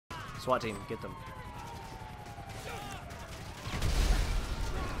SWAT team, get them.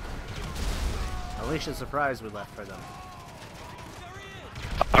 Alicia surprise we left for them.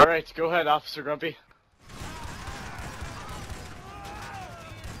 Alright, go ahead, Officer Grumpy.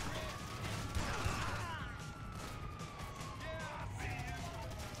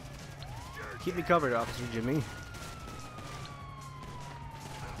 Keep me covered, Officer Jimmy.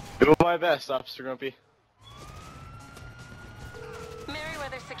 Do my best, Officer Grumpy.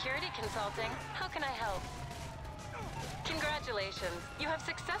 Merryweather Security Consulting. How can I help? Congratulations. You have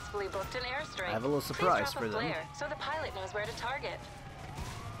successfully booked an airstrike. I have a little surprise Please drop for a them. flare so the pilot knows where to target.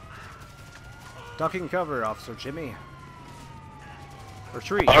 Ducking cover, Officer Jimmy.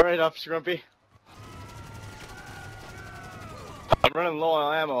 Retreat. Alright, Officer Grumpy. I'm running low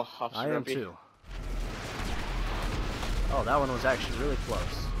on ammo, Officer I am Grumpy. too. Oh, that one was actually really close.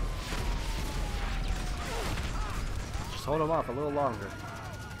 Just hold him off a little longer.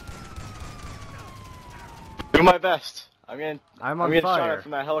 Do my best. I'm on getting shot fire. at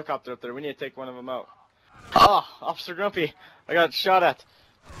from that helicopter up there. We need to take one of them out. Ah, Officer Grumpy. I got shot at.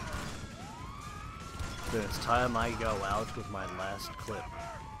 Then it's time I go out with my last clip.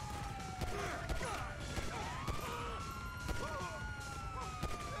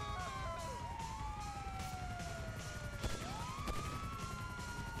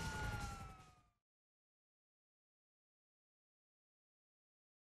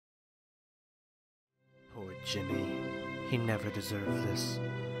 Poor Jimmy. He never deserved this.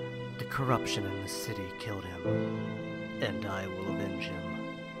 The corruption in the city killed him. And I will avenge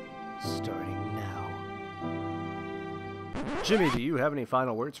him. Starting now. Jimmy, do you have any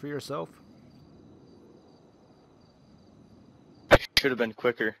final words for yourself? I should have been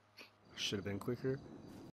quicker. Should have been quicker.